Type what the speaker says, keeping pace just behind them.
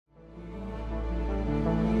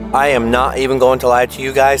I am not even going to lie to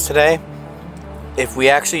you guys today. If we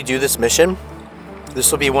actually do this mission,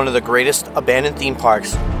 this will be one of the greatest abandoned theme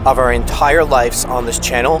parks of our entire lives on this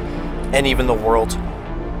channel and even the world.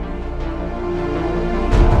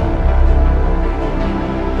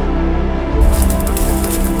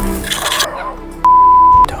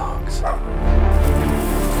 Dogs.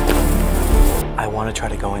 I want to try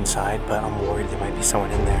to go inside, but I'm worried there might be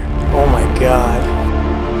someone in there. Oh my god.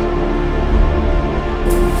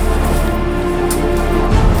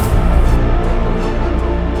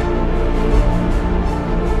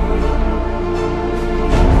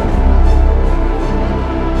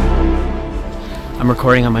 I'm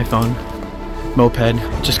recording on my phone.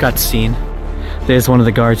 Moped, just got seen. There's one of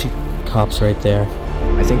the guards, cops right there.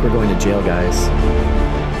 I think we're going to jail, guys.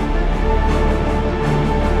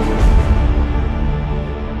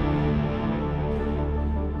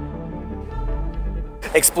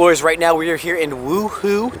 Explorers, right now we are here in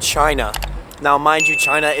Wuhu, China. Now mind you,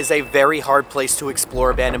 China is a very hard place to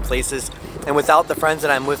explore abandoned places, and without the friends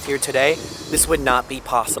that I'm with here today, this would not be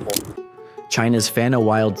possible. China's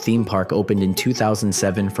Fantawild theme park opened in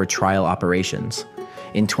 2007 for trial operations.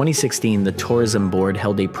 In 2016, the tourism board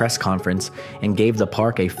held a press conference and gave the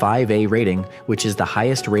park a 5A rating, which is the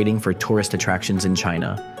highest rating for tourist attractions in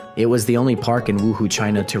China. It was the only park in Wuhu,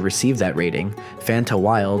 China to receive that rating.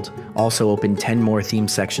 Fantawild also opened 10 more theme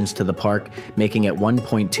sections to the park, making it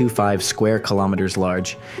 1.25 square kilometers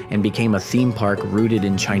large, and became a theme park rooted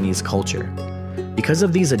in Chinese culture. Because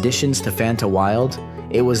of these additions to Fantawild,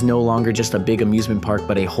 it was no longer just a big amusement park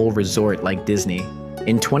but a whole resort like Disney.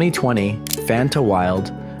 In 2020, Fantawild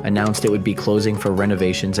announced it would be closing for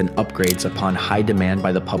renovations and upgrades upon high demand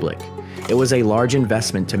by the public. It was a large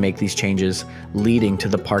investment to make these changes, leading to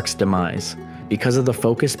the park's demise. Because of the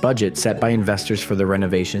focused budget set by investors for the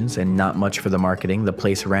renovations and not much for the marketing, the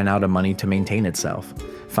place ran out of money to maintain itself.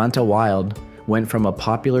 Fantawild went from a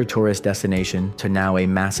popular tourist destination to now a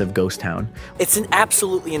massive ghost town. It's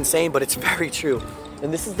absolutely insane, but it's very true.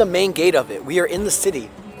 And this is the main gate of it. We are in the city,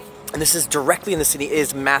 and this is directly in the city. It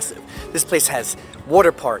is massive. This place has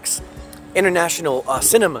water parks, international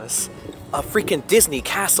cinemas, a freaking Disney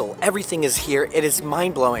castle. Everything is here. It is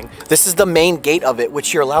mind-blowing. This is the main gate of it,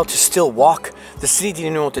 which you're allowed to still walk. The city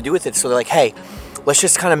didn't know what to do with it, so they're like, hey, let's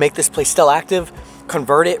just kind of make this place still active,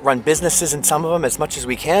 convert it, run businesses in some of them as much as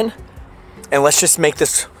we can, and let's just make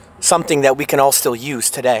this something that we can all still use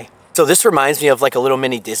today. So this reminds me of like a little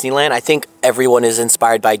mini Disneyland. I think everyone is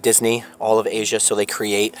inspired by Disney, all of Asia, so they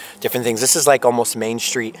create different things. This is like almost Main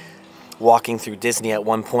Street walking through Disney at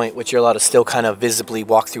one point, which you're allowed to still kind of visibly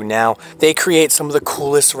walk through now. They create some of the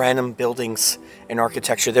coolest random buildings and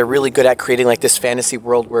architecture. They're really good at creating like this fantasy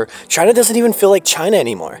world where China doesn't even feel like China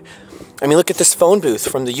anymore. I mean, look at this phone booth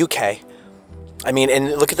from the UK. I mean,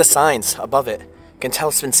 and look at the signs above it. You can tell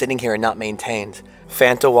it's been sitting here and not maintained.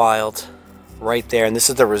 Fantawild. Right there, and this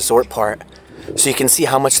is the resort part. So you can see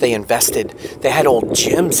how much they invested. They had old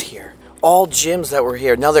gyms here. All gyms that were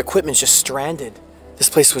here. Now their equipment's just stranded. This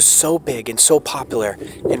place was so big and so popular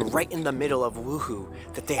and right in the middle of Wuhu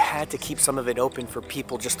that they had to keep some of it open for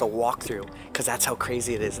people just to walk through, because that's how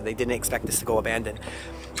crazy it is, and they didn't expect this to go abandoned.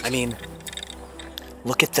 I mean,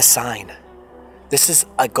 look at the sign. This is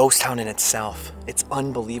a ghost town in itself. It's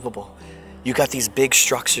unbelievable. You got these big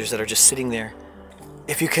structures that are just sitting there.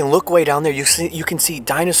 If you can look way down there, you can see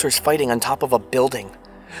dinosaurs fighting on top of a building.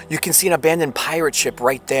 You can see an abandoned pirate ship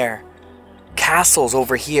right there. Castles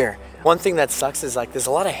over here. One thing that sucks is like there's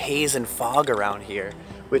a lot of haze and fog around here,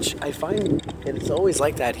 which I find it's always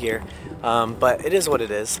like that here, but it is what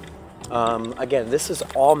it is. Again, this is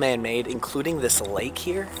all man-made, including this lake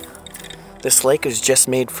here. This lake is just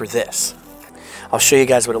made for this. I'll show you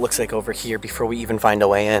guys what it looks like over here before we even find a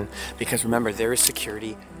way in, because remember, there is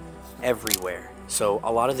security everywhere. So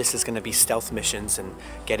a lot of this is going to be stealth missions and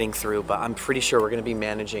getting through, but I'm pretty sure we're going to be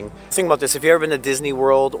managing. Think about this, if you've ever been to Disney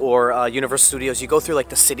World or Universal Studios, you go through like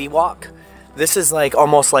the city walk. This is like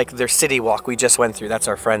almost like their city walk we just went through. That's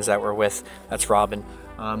our friends that we're with. That's Robin.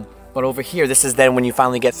 But over here, this is then when you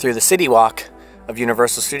finally get through the city walk of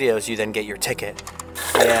Universal Studios, you then get your ticket.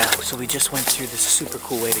 Yeah, so we just went through this super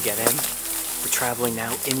cool way to get in. We're traveling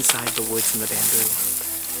now inside the woods and the bamboo.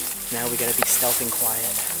 Now we gotta be stealth and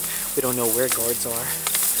quiet. We don't know where guards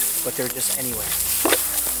are, but they're just anywhere.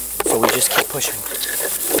 So we just keep pushing.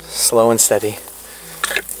 Slow and steady.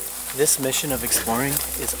 This mission of exploring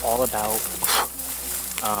is all about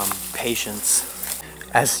patience.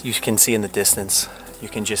 As you can see in the distance, you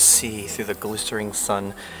can just see through the glistening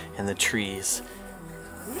sun and the trees,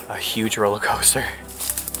 a huge roller coaster.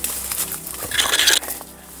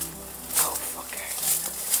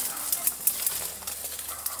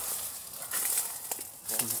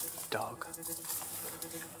 Dog.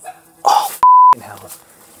 Oh, f***ing hell.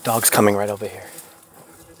 Dog's coming right over here.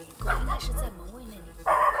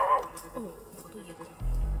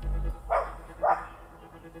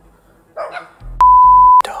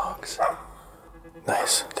 Dogs.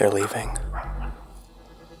 Nice, they're leaving.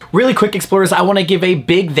 Really quick, explorers, I want to give a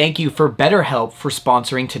big thank you for BetterHelp for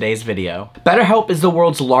sponsoring today's video. BetterHelp is the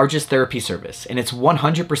world's largest therapy service, and it's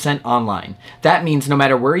 100% online. That means no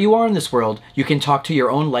matter where you are in this world, you can talk to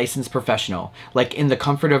your own licensed professional, like in the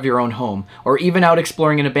comfort of your own home, or even out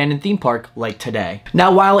exploring an abandoned theme park like today.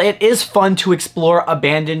 Now, while it is fun to explore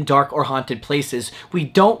abandoned, dark, or haunted places, we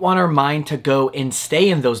don't want our mind to go and stay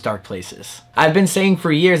in those dark places. I've been saying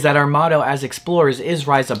for years that our motto as explorers is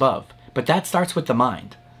rise above, but that starts with the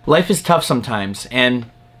mind. Life is tough sometimes, and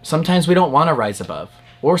sometimes we don't want to rise above,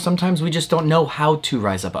 or sometimes we just don't know how to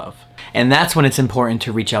rise above. And that's when it's important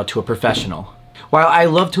to reach out to a professional. While I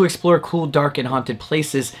love to explore cool, dark, and haunted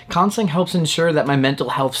places, counseling helps ensure that my mental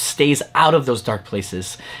health stays out of those dark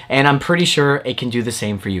places, and I'm pretty sure it can do the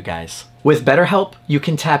same for you guys. With BetterHelp, you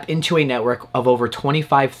can tap into a network of over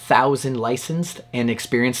 25,000 licensed and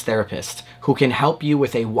experienced therapists who can help you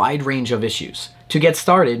with a wide range of issues. To get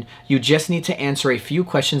started, you just need to answer a few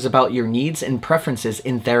questions about your needs and preferences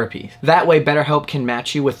in therapy. That way, BetterHelp can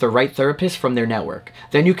match you with the right therapist from their network.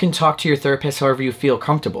 Then you can talk to your therapist however you feel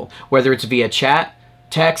comfortable, whether it's via chat,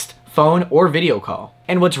 text, phone, or video call.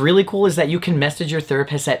 And what's really cool is that you can message your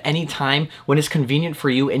therapist at any time when it's convenient for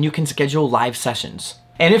you, and you can schedule live sessions.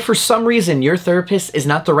 And if for some reason your therapist is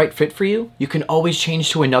not the right fit for you, you can always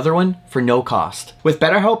change to another one for no cost. With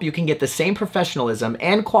BetterHelp, you can get the same professionalism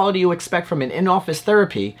and quality you expect from an in-office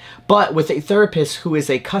therapy, but with a therapist who is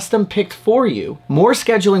a custom picked for you, more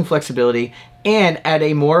scheduling flexibility, and at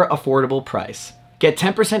a more affordable price. Get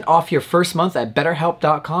 10% off your first month at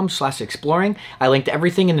betterhelp.com/exploring. I linked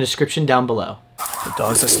everything in the description down below. The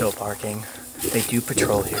dogs are still barking. They do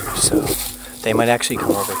patrol here, so they might actually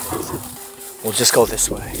come over here. So we'll just go this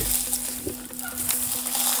way.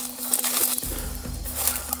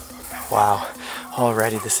 Wow,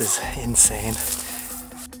 already this is insane.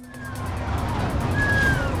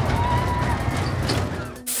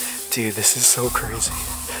 Dude, this is so crazy.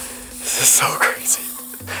 This is so crazy.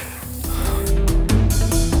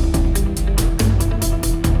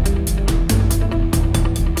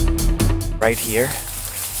 Right here,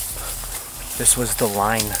 this was the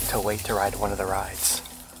line to wait to ride one of the rides.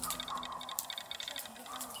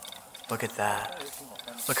 Look at that.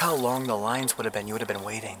 Look how long the lines would have been. You would have been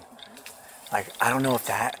waiting. Like, I don't know if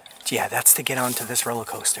that, yeah, that's to get onto this roller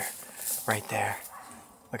coaster right there.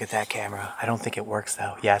 Look at that camera. I don't think it works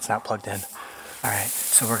though. Yeah, it's not plugged in. All right,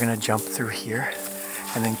 so we're gonna jump through here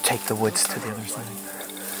and then take the woods to the other side.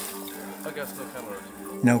 I guess no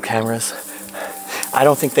cameras. No cameras. I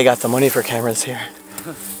don't think they got the money for cameras here.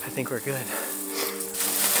 I think we're good.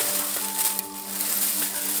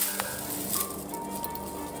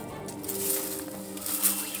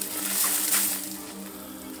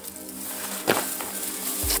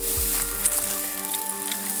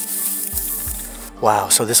 Wow,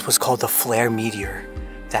 so this was called the Flare Meteor,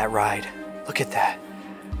 that ride. Look at that.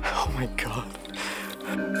 Oh my God.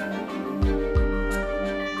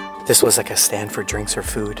 This was like a stand for drinks or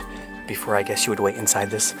food before I guess you would wait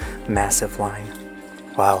inside this massive line.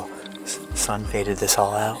 Wow, sun faded this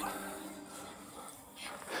all out.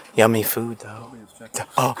 Yummy food though.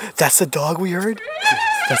 Oh, that's the dog we heard?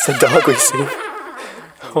 That's the dog we see.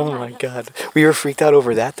 Oh my God. We were freaked out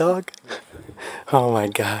over that dog? Oh my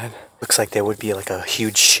God. Looks like there would be like a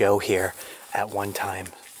huge show here at one time.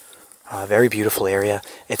 Very beautiful area.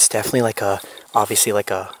 It's definitely like a, obviously like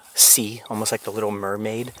a sea, almost like the Little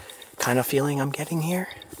Mermaid kind of feeling I'm getting here.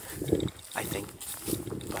 I think.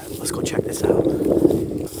 But let's go check this out.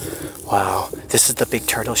 Wow, this is the big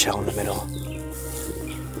turtle shell in the middle.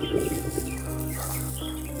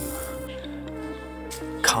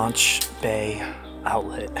 Conch Bay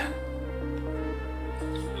Outlet.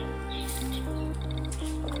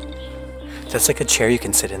 That's like a chair you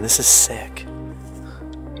can sit in. This is sick.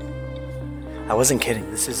 I wasn't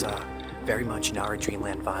kidding. This is very much Nara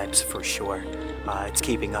Dreamland vibes for sure. It's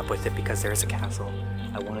keeping up with it because there is a castle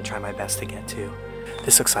I want to try my best to get to.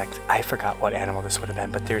 This looks like, I forgot what animal this would have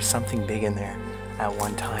been, but there's something big in there at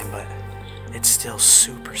one time, but it's still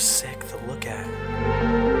super sick to look at.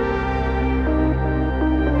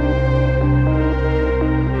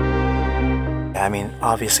 I mean,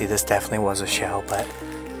 obviously this definitely was a shell, but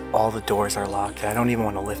all the doors are locked, and I don't even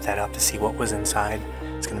want to lift that up to see what was inside.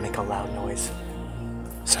 It's gonna make a loud noise.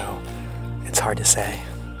 So, it's hard to say.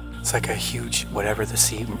 It's like a huge, whatever the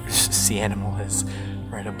sea animal is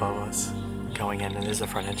right above us going in, and there's the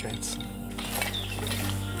front entrance.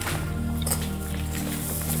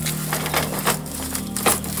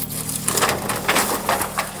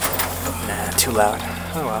 too loud.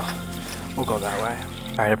 Oh well, we'll go that way.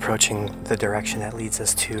 Alright, approaching the direction that leads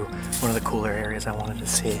us to one of the cooler areas I wanted to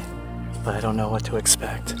see, but I don't know what to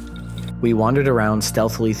expect. We wandered around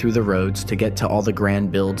stealthily through the roads to get to all the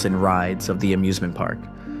grand builds and rides of the amusement park.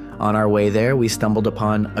 On our way there, we stumbled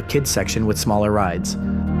upon a kids section with smaller rides.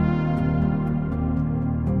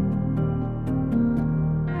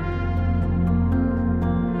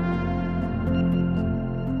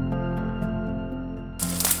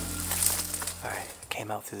 Came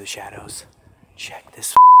out through the shadows. Check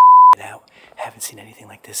this out. Haven't seen anything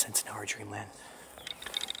like this since Nara Dreamland.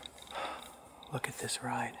 Look at this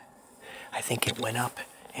ride. I think it went up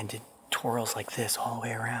and did twirls like this all the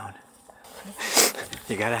way around.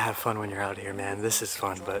 You gotta have fun when you're out here, man. This is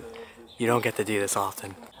fun, but you don't get to do this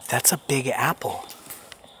often. That's a big apple.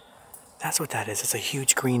 That's what that is. It's a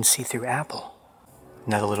huge green see-through apple.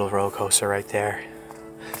 Another little roller coaster right there.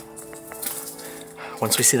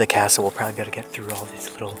 Once we see the castle, we'll probably be able to get through all these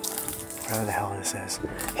little, whatever the hell this is.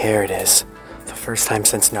 Here it is. The first time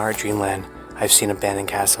since Nara Dreamland, I've seen an abandoned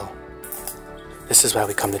castle. This is why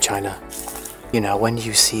we come to China. You know, when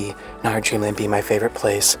you see Nara Dreamland being my favorite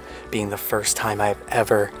place, being the first time I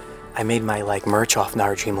made my merch off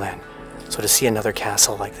Nara Dreamland. So to see another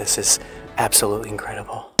castle like this is absolutely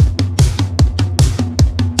incredible.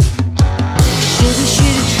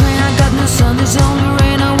 Train, I got no sun, there's only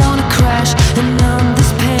rain, I wanna crash and numb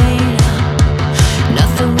this pain.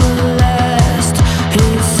 Nothing will last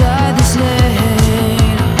inside this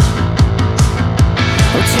lane.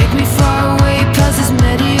 Oh, take me far away past this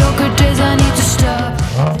mediocre days, I need to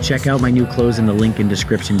stop. Check out my new clothes in the link in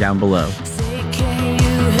description down below. Say, can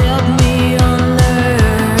you help me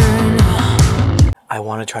unlearn? I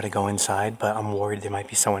want to try to go inside, but I'm worried there might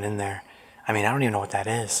be someone in there. I mean, I don't even know what that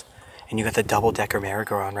is. And you got the double-decker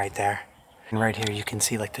merry-go-round right there. And right here you can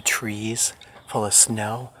see the trees full of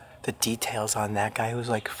snow. The details on that guy who's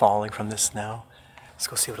falling from the snow. Let's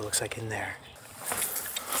go see what it looks like in there.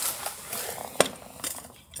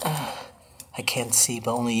 I can't see,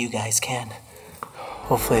 but only you guys can.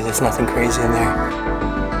 Hopefully there's nothing crazy in there.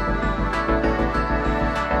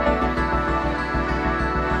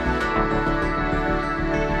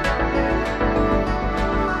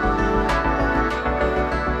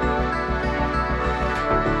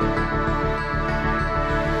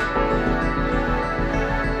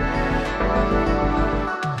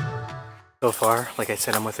 So far, like I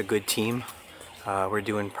said, I'm with a good team. We're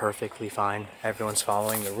doing perfectly fine. Everyone's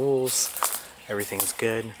following the rules. Everything's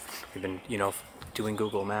good. We've been, doing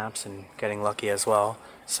Google Maps and getting lucky as well.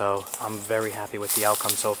 So I'm very happy with the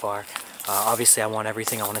outcome so far. Obviously, I want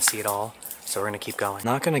everything. I want to see it all. So we're going to keep going.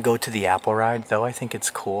 Not going to go to the Apple ride, though I think it's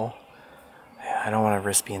cool. I don't want to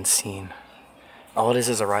risk being seen. All it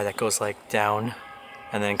is a ride that goes down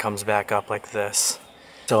and then comes back up like this.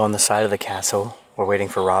 So on the side of the castle, we're waiting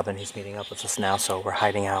for Robin. He's meeting up with us now, so we're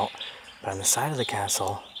hiding out. But on the side of the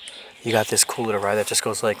castle, you got this cool little ride that just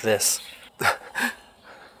goes like this.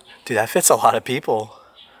 Dude, that fits a lot of people.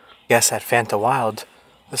 Yes, at Fantawild,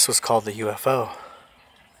 this was called the UFO.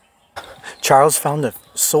 Charles found a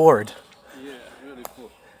sword. Yeah, really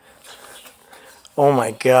cool. Oh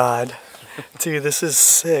my god. Dude, this is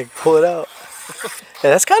sick. Pull it out.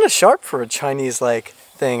 Yeah, that's kind of sharp for a Chinese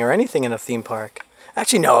thing or anything in a theme park.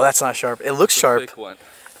 Actually, no, that's not sharp. It looks sharp. Big one.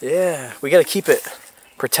 Yeah, we gotta keep it.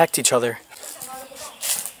 Protect each other.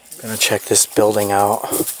 Gonna check this building out.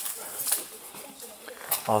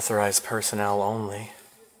 Authorized personnel only.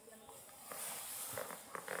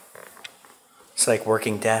 It's like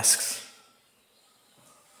working desks.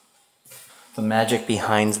 The magic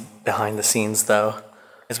behind the scenes, though.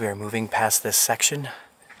 As we are moving past this section,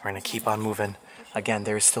 we're gonna keep on moving. Again,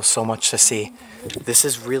 there is still so much to see. This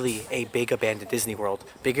is really a big abandoned Disney World,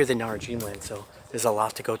 bigger than Nara Dreamland, so there's a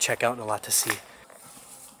lot to go check out and a lot to see.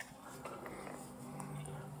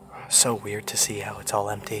 So weird to see how it's all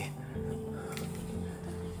empty.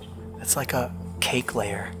 It's like a cake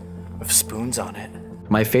layer with spoons on it.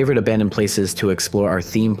 My favorite abandoned places to explore are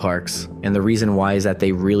theme parks, and the reason why is that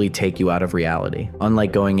they really take you out of reality.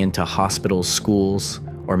 Unlike going into hospitals, schools,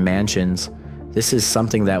 or mansions, this is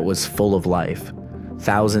something that was full of life.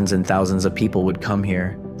 Thousands and thousands of people would come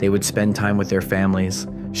here. They would spend time with their families,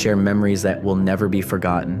 share memories that will never be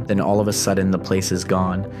forgotten. Then all of a sudden the place is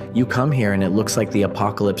gone. You come here and it looks like the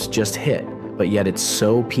apocalypse just hit, but yet it's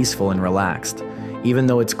so peaceful and relaxed. Even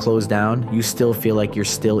though it's closed down, you still feel like you're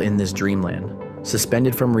still in this dreamland.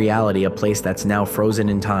 Suspended from reality, a place that's now frozen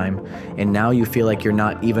in time, and now you feel like you're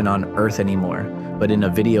not even on Earth anymore, but in a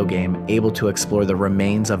video game, able to explore the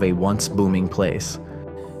remains of a once booming place.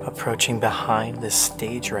 Approaching behind this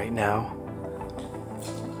stage right now.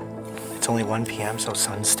 It's only 1 p.m., so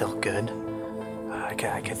sun's still good.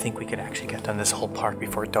 I could think we could actually get done this whole park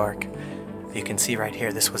before dark. You can see right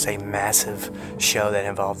here, this was a massive show that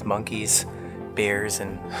involved monkeys, bears,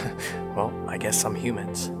 and, well, I guess some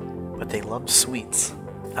humans. But they loved sweets.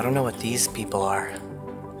 I don't know what these people are.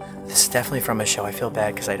 This is definitely from a show. I feel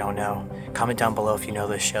bad because I don't know. Comment down below if you know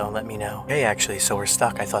this show, let me know. Hey, actually, so we're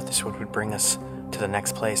stuck. I thought this would bring us to the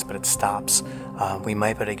next place, but it stops. We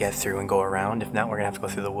might be able to get through and go around. If not, we're gonna have to go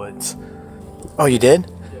through the woods. Oh, you did?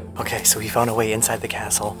 Okay, so we found a way inside the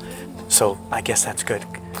castle. So I guess that's good,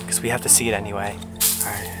 because we have to see it anyway.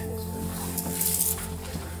 Alright.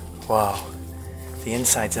 Wow. The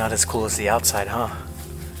inside's not as cool as the outside, huh?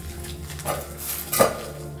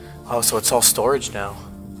 Oh, so it's all storage now.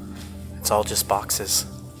 It's all just boxes.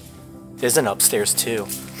 There's an upstairs too.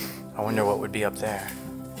 I wonder what would be up there.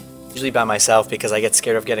 Usually by myself because I get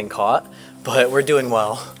scared of getting caught, but we're doing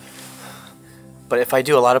well. But if I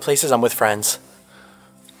do a lot of places, I'm with friends.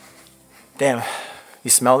 Damn, you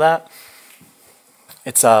smell that?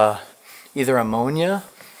 It's either ammonia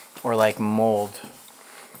or like mold.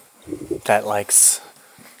 That likes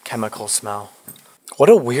chemical smell. What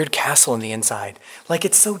a weird castle in the inside. Like,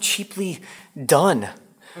 it's so cheaply done.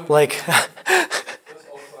 Like,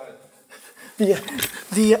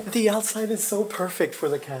 the outside is so perfect for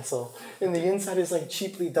the castle, and the inside is like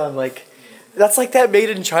cheaply done. Like, that's like that made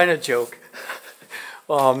in China joke.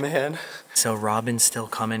 Oh man. So Robin's still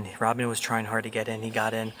coming. Robin was trying hard to get in. He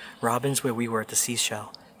got in. Robin's where we were at the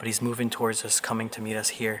seashell, but he's moving towards us, coming to meet us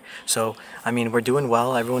here. So, I mean, we're doing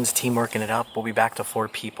well. Everyone's team working it up. We'll be back to 4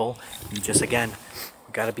 people. And just again,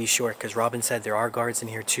 we gotta be short, because Robin said there are guards in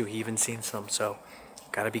here too. He even seen some, so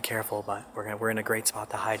gotta be careful. But we're in a great spot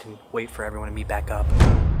to hide and wait for everyone to meet back up.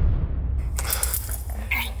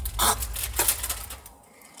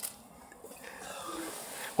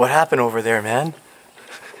 What happened over there, man?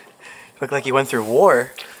 Looked like you went through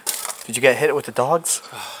war. Did you get hit with the dogs?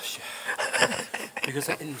 Oh, shit. Because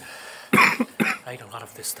I ate a lot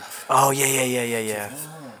of this stuff. Oh, yeah.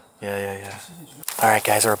 Alright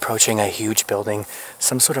guys, we're approaching a huge building.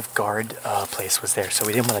 Some sort of guard place was there, so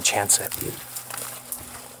we didn't want to chance it.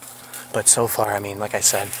 But so far, I mean, like I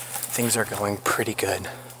said, things are going pretty good.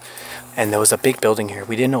 And there was a big building here.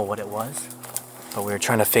 We didn't know what it was, but we were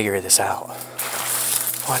trying to figure this out.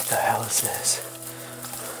 What the hell is this?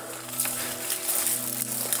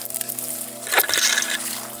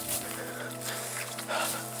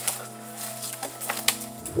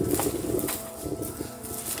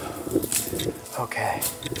 Okay,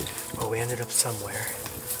 well, we ended up somewhere.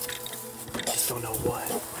 Just don't know what.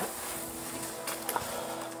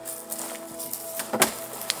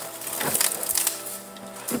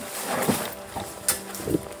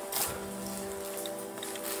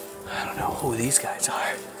 I don't know who these guys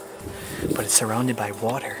are, but it's surrounded by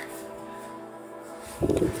water.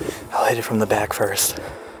 I'll hit it from the back first.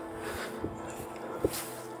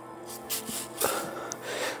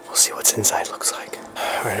 We'll see what's inside looks like.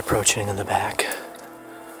 Alright, approaching in the back.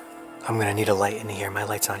 I'm gonna need a light in here. My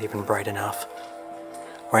light's not even bright enough.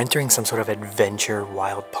 We're entering some sort of adventure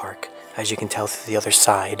wild park, as you can tell through the other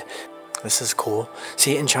side. This is cool.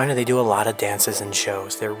 See, in China they do a lot of dances and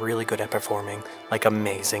shows. They're really good at performing. Like,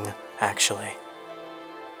 amazing, actually.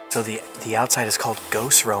 So the outside is called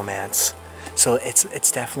Ghost Romance. So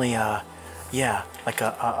it's definitely yeah, like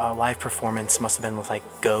a live performance. Must have been with like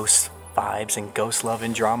ghost vibes and ghost love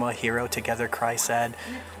and drama. Hero together, Cry said.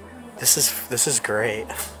 This is great.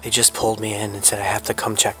 They just pulled me in and said I have to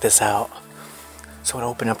come check this out. So it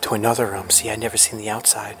opened up to another room. See, I'd never seen the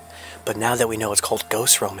outside, but now that we know it's called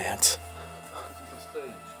Ghost Romance.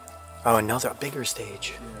 Oh, a bigger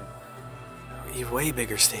stage. A way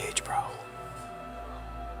bigger stage, bro.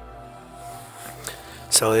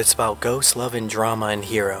 So it's about ghosts, love, and drama and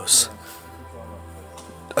heroes.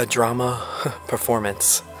 A drama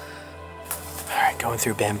performance. Alright, going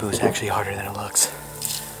through bamboo is actually harder than it looks.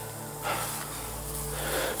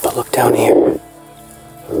 But look down here.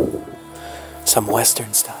 Some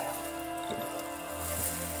Western style.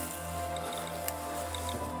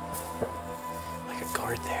 Like a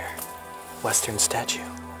guard there. Western statue.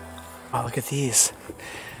 Oh, look at these.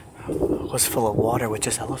 It was full of water with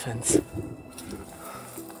just elephants.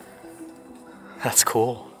 That's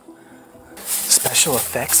cool. Special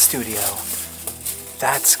effects studio.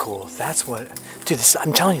 That's cool. That's what, dude.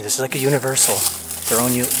 I'm telling you, this is like a Universal. Their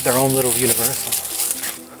own little Universal.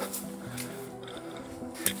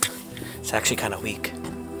 It's actually kind of weak.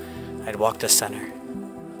 I'd walk the center.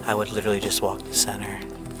 I would literally just walk the center.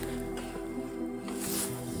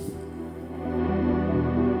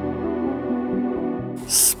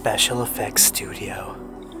 Special effects studio.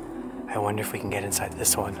 I wonder if we can get inside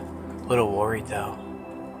this one. A little worried though.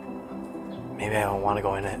 Maybe I don't want to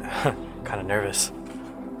go in it. Kind of nervous.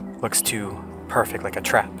 Looks too perfect, like a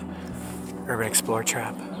trap. Urban Explorer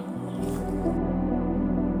trap.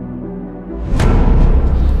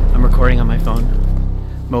 I'm recording on my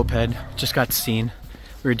phone. Moped, just got seen.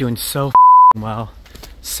 We were doing so well.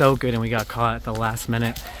 So good, and we got caught at the last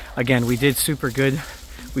minute. Again, we did super good.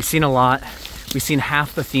 We've seen a lot. We've seen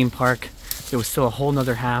half the theme park. There was still a whole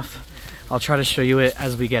nother half. I'll try to show you it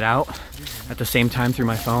as we get out at the same time through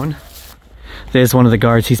my phone. There's one of the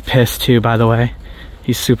guards. He's pissed too, by the way.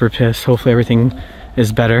 He's super pissed. Hopefully everything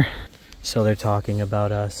is better. So they're talking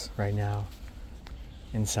about us right now.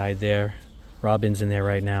 Inside there. Robin's in there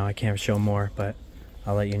right now. I can't show more, but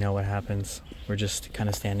I'll let you know what happens. We're just kind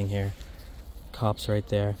of standing here. Cops right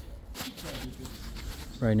there.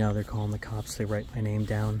 Right now they're calling the cops. They write my name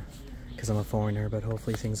down because I'm a foreigner, but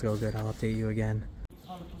hopefully things go good. I'll update you again.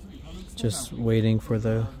 Just waiting for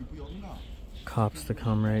the cops to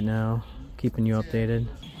come right now. Keeping you updated.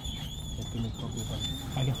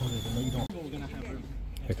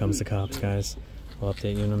 Here comes the cops, guys. I'll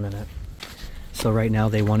update you in a minute. So right now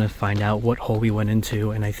they want to find out what hole we went into,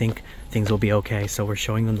 and I think things will be okay. So we're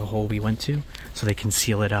showing them the hole we went to so they can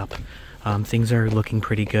seal it up. Things are looking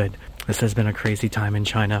pretty good. This has been a crazy time in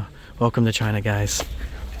China. Welcome to China, guys.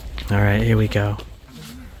 All right, here we go.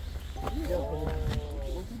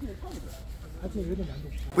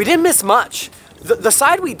 We didn't miss much. The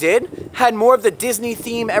side we did had more of the Disney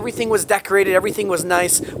theme. Everything was decorated, everything was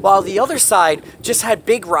nice, while the other side just had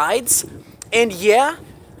big rides. And yeah,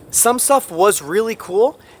 some stuff was really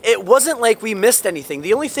cool. It wasn't like we missed anything.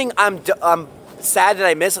 The only thing I'm sad that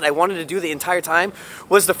I missed and I wanted to do the entire time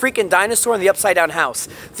was the freaking dinosaur and the upside down house.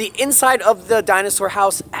 The inside of the dinosaur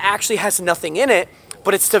house actually has nothing in it,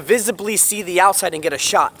 but it's to visibly see the outside and get a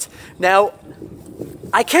shot. Now,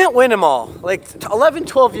 I can't win them all. Like 11,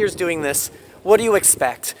 12 years doing this, what do you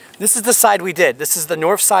expect? This is the side we did. This is the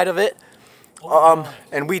north side of it.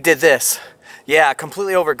 And we did this. Yeah,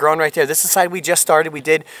 completely overgrown right there. This is the side we just started. We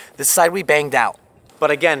did this side we banged out.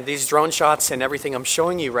 But again, these drone shots and everything I'm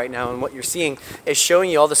showing you right now and what you're seeing is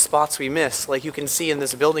showing you all the spots we missed. Like you can see in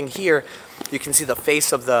this building here, you can see the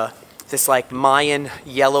face of this like Mayan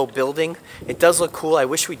yellow building. It does look cool. I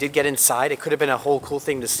wish we did get inside. It could have been a whole cool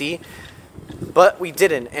thing to see. But we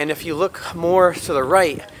didn't. And if you look more to the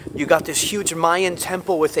right, you got this huge Mayan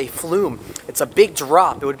temple with a flume. It's a big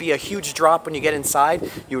drop. It would be a huge drop when you get inside.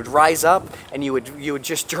 You would rise up and you would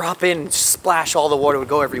just drop in, splash, all the water would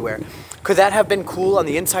go everywhere. Could that have been cool on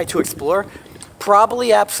the inside to explore?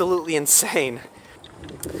 Probably absolutely insane.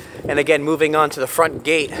 And again, moving on to the front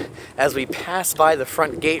gate, as we pass by the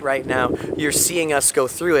front gate right now, you're seeing us go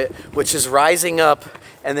through it, which is rising up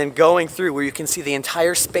and then going through where you can see the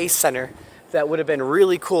entire space center. That would have been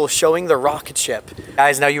really cool, showing the rocket ship.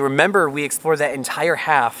 Guys, now you remember we explored that entire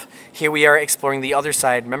half. Here we are exploring the other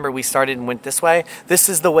side. Remember we started and went this way? This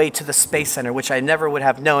is the way to the Space Center, which I never would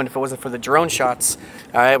have known if it wasn't for the drone shots.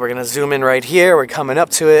 All right, we're gonna zoom in right here. We're coming up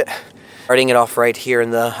to it. Starting it off right here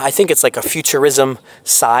in the, I think it's like a futurism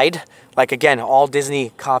side. Like again, all Disney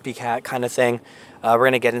copycat kind of thing. We're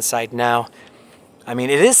gonna get inside now. I mean,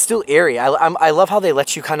 it is still eerie. I love how they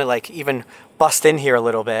let you kind of like even bust in here a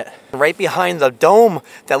little bit. Right behind the dome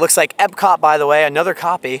that looks like Epcot, by the way, another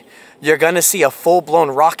copy, you're gonna see a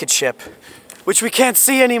full-blown rocket ship, which we can't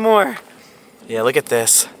see anymore. Yeah, look at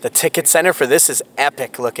this. The ticket center for this is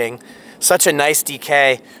epic looking. Such a nice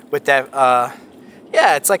DK with that,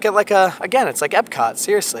 yeah, it's like again, it's like Epcot,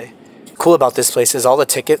 seriously. Cool about this place is all the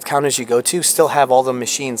ticket counters you go to still have all the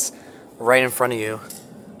machines right in front of you.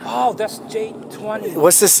 Oh, that's J20.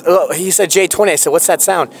 What's this? Oh, he said J20. I said, what's that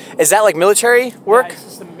sound? Is that like military work? Yeah, it's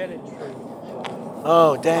just the military.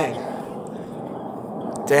 Oh, dang.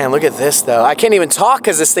 Damn, look at this, though. I can't even talk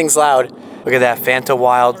because this thing's loud. Look at that,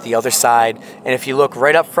 Fantawild, the other side. And if you look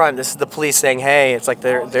right up front, this is the police saying, hey, it's like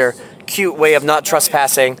their cute way of not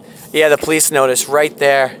trespassing. Yeah, the police notice right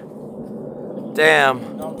there.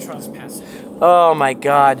 Damn. No trespassing. Oh, my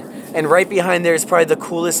God. And right behind there is probably the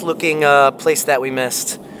coolest looking place that we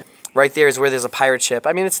missed. Right there is where there's a pirate ship.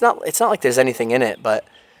 I mean, it's not like there's anything in it, but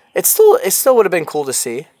it still would have been cool to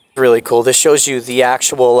see. Really cool. This shows you the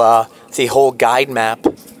actual the whole guide map.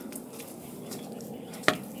 Look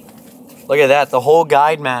at that, the whole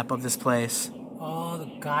guide map of this place. Oh, the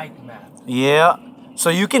guide map. Yeah. So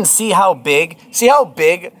you can see how big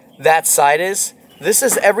that side is. This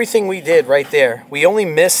is everything we did right there. We only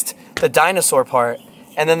missed the dinosaur part,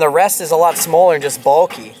 and then the rest is a lot smaller and just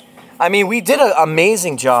bulky. I mean, we did an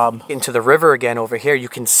amazing job. Into the river again over here, you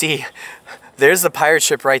can see there's the pirate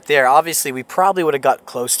ship right there. Obviously, we probably would have got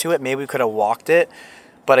close to it. Maybe we could have walked it.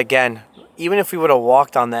 But again, even if we would have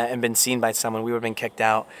walked on that and been seen by someone, we would have been kicked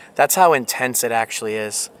out. That's how intense it actually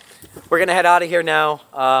is. We're gonna head out of here now.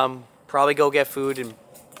 Probably go get food and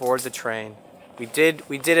board the train. We did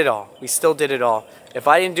it all. We still did it all. If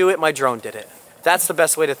I didn't do it, my drone did it. That's the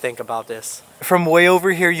best way to think about this. From way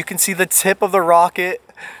over here, you can see the tip of the rocket.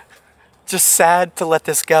 Just sad to let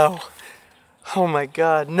this go. Oh my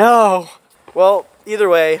God, no. Well, either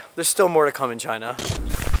way, there's still more to come in China.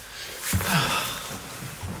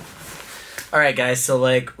 All right, guys, so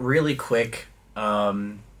like really quick,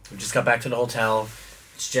 we just got back to the hotel.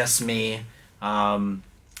 It's just me.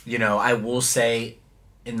 You know, I will say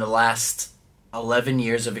in the last 11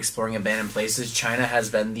 years of exploring abandoned places, China has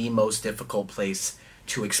been the most difficult place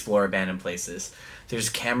to explore abandoned places. There's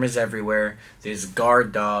cameras everywhere. There's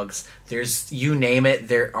guard dogs. There's, you name it,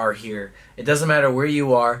 there are here. It doesn't matter where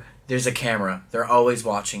you are, there's a camera. They're always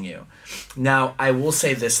watching you. Now, I will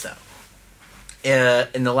say this, though.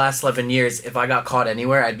 In the last 11 years, if I got caught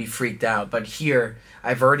anywhere, I'd be freaked out. But here,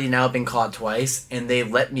 I've already now been caught twice, and they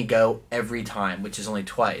let me go every time, which is only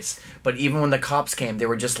twice. But even when the cops came, they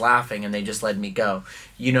were just laughing, and they just let me go.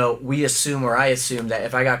 You know, we assume, or I assume, that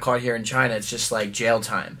if I got caught here in China, it's just like jail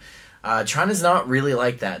time. China's not really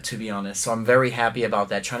like that, to be honest, so I'm very happy about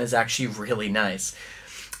that. China's actually really nice.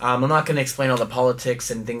 I'm not going to explain all the politics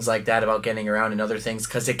and things like that about getting around and other things,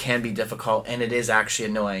 because it can be difficult, and it is actually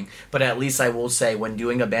annoying. But at least I will say, when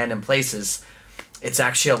doing abandoned places, it's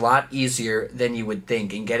actually a lot easier than you would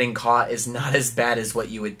think, and getting caught is not as bad as what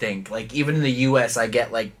you would think. Like, even in the U.S., I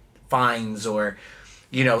get, like, fines or,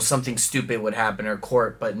 you know, something stupid would happen or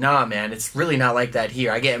court. But nah, man, it's really not like that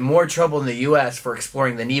here. I get in more trouble in the U.S. for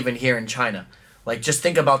exploring than even here in China. Like, just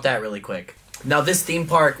think about that really quick. Now, this theme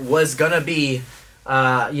park was gonna be,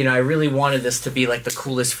 you know, I really wanted this to be, like, the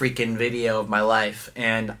coolest freaking video of my life.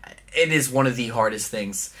 And it is one of the hardest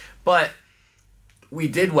things. But we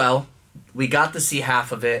did well. We got to see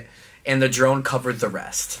half of it, and the drone covered the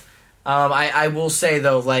rest. I will say,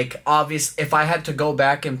 though, like, if I had to go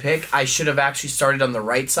back and pick, I should have actually started on the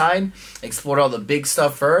right side, explored all the big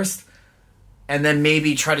stuff first, and then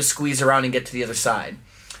maybe try to squeeze around and get to the other side.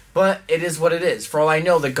 But it is what it is. For all I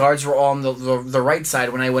know, the guards were all on the right side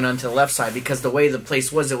when I went onto the left side, because the way the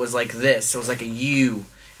place was, it was like this. It was like a U,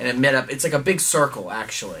 and it met up. It's like a big circle,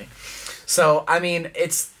 actually. So, I mean,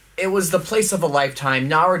 it was the place of a lifetime,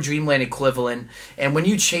 not our dreamland equivalent. And when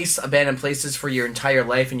you chase abandoned places for your entire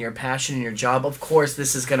life and your passion and your job, of course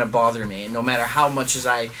this is going to bother me. And no matter how much as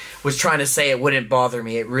I was trying to say it wouldn't bother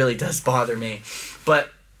me, it really does bother me.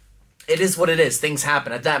 But it is what it is. Things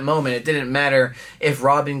happen. At that moment, it didn't matter if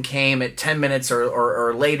Robin came at 10 minutes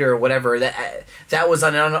or later or whatever. That was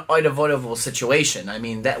an unavoidable situation. I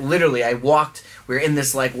mean, that literally, I walked, we were in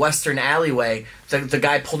this like western alleyway. The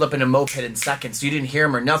guy pulled up in a moped in seconds. You didn't hear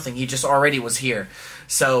him or nothing. He just already was here.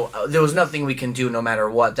 So there was nothing we can do no matter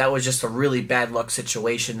what. That was just a really bad luck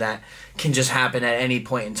situation that can just happen at any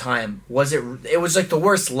point in time. It was like the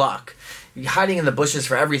worst luck. You're hiding in the bushes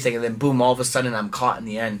for everything, and then boom, all of a sudden I'm caught in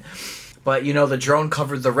the end. But, you know, the drone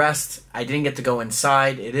covered the rest. I didn't get to go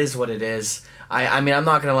inside. It is what it is. I mean, I'm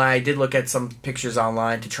not going to lie. I did look at some pictures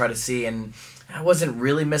online to try to see, and I wasn't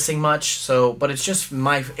really missing much. So, but it's just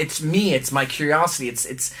it's me. It's my curiosity.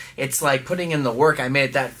 It's like putting in the work. I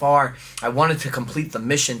made it that far. I wanted to complete the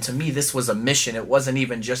mission. To me, this was a mission. It wasn't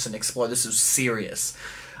even just an explore. This was serious.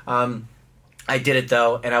 I did it,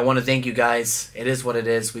 though, and I want to thank you guys. It is what it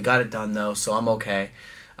is. We got it done, though, so I'm okay.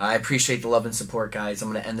 I appreciate the love and support, guys.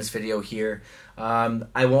 I'm going to end this video here.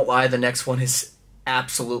 I won't lie, the next one is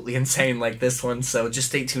absolutely insane like this one, so just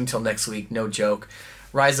stay tuned till next week. No joke.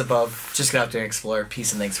 Rise above. Just get out there and explore.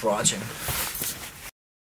 Peace and thanks for watching.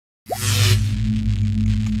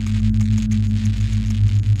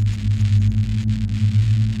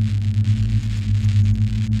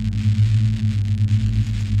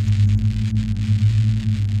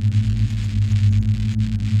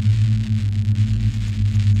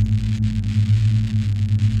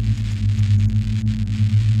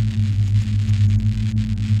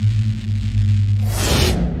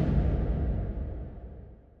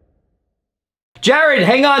 Jared,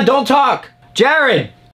 hang on, don't talk. Jared!